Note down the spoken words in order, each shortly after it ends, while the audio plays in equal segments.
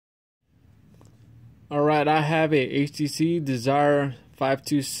Alright, I have a HTC Desire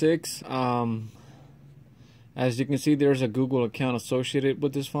 526. As you can see, there's a Google account associated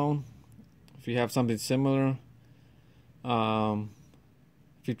with this phone. If you have something similar, if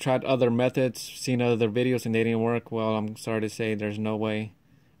you tried other methods, seen other videos and they didn't work, well, I'm sorry to say there's no way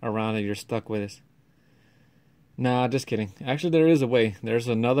around it. You're stuck with it. Nah, just kidding. Actually, there is a way. There's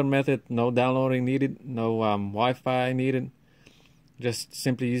another method. No downloading needed. No Wi-Fi needed. Just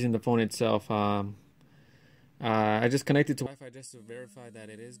simply using the phone itself. I just connected to Wi-Fi just to verify that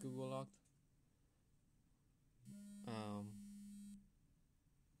it is Google locked.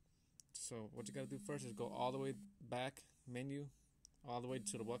 So what you gotta do first is go all the way back menu, all the way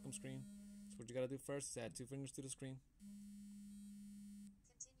to the welcome screen. So what you gotta do first is add 2 fingers to the screen.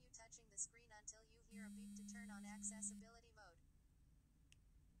 Continue touching the screen until you hear a beep to turn on accessibility mode.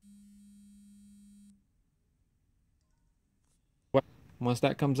 Once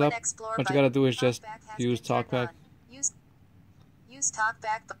that comes up, what you gotta do is just use Talkback. Use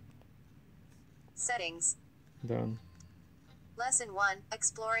Talkback settings. Done. Lesson 1: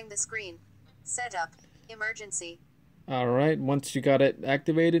 Exploring the screen. Setup. Emergency. Alright, once you got it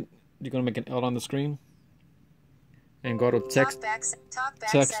activated, you're gonna make an L on the screen and go to Talkback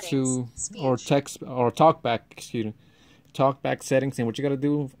Talkback settings, and what you gotta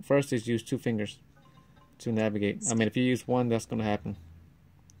do first is use 2 fingers to navigate. I mean, if you use one, that's gonna happen.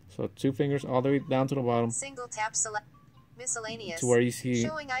 So 2 fingers all the way down to the bottom. Single tap select miscellaneous. To where you see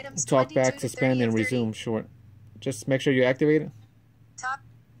Talkback, suspend, and resume short. Just make sure you activate it. Talk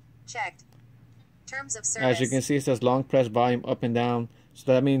checked. Terms of service. As you can see, it says long press volume up and down.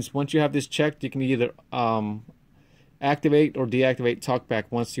 So that means once you have this checked, you can either activate or deactivate Talkback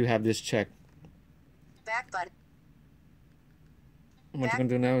once you have this checked. Back button. What you're gonna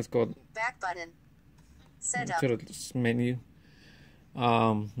do now is go back button. Setup. To the menu.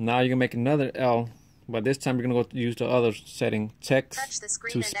 Now you're gonna make another L, but this time you're gonna go use the other setting, text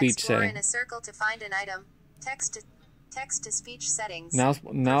to speech setting. In a circle to find an item. Text to speech settings. Now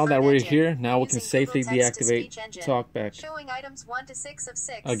that we're here, now we can safely deactivate Talkback. Showing items 1 to 6 of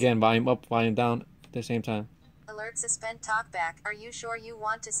 6. Again, volume up, volume down at the same time. Alert suspend Talkback. Are you sure you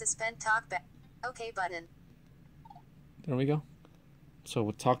want to suspend Talkback? OK button. There we go.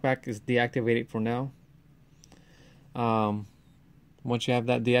 So Talkback is deactivated for now. Once you have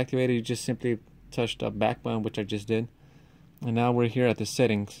that deactivated, you just simply touch the back button, which I just did. And now we're here at the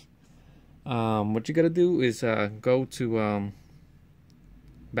settings. What you gotta do is go to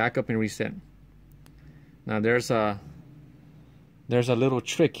backup and reset. Now there's a little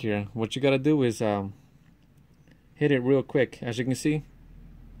trick here. What you gotta do is hit it real quick. As you can see,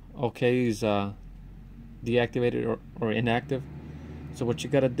 OK is deactivated or inactive. So what you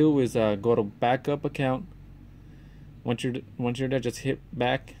gotta do is go to backup account. Once you're there, just hit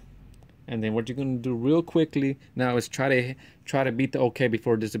back, and then what you're gonna do real quickly now is try to beat the OK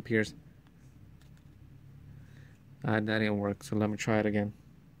before it disappears. That didn't work, so let me try it again.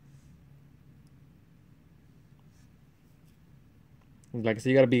 Like I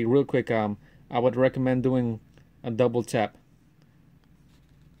said, you gotta be real quick. I would recommend doing a double tap.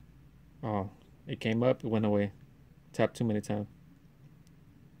 Oh, it came up, it went away. Tap too many times.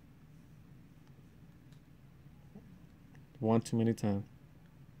 One too many times.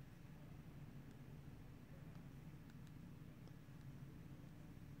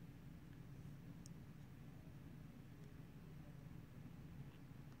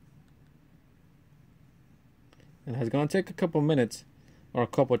 And it's gonna take a couple minutes, or a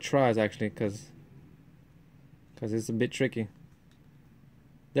couple tries actually, because it's a bit tricky.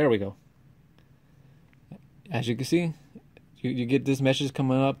 There we go. As you can see, you get this message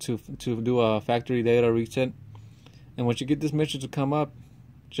coming up to do a factory data reset. And once you get this message to come up,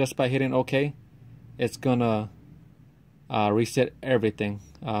 just by hitting OK, it's gonna reset everything,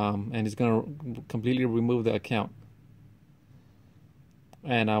 and it's gonna completely remove the account.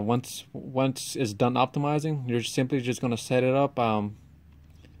 And once it's done optimizing, you're simply just gonna set it up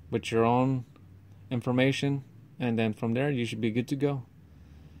with your own information, and then from there you should be good to go.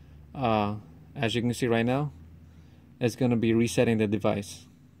 As you can see right now, it's gonna be resetting the device.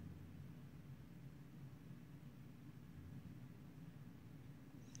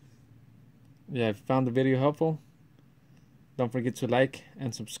 Yeah, if you found the video helpful, don't forget to like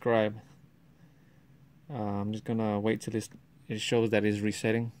and subscribe. I'm just gonna wait till it shows that it's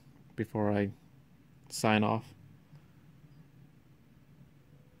resetting before I sign off.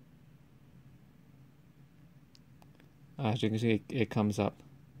 As you can see, it comes up.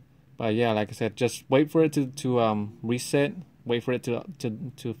 But yeah, like I said, just wait for it to reset. Wait for it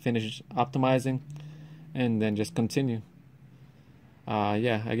to finish optimizing, and then just continue.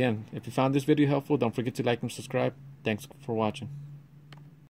 Yeah, again, if you found this video helpful, don't forget to like and subscribe. Thanks for watching.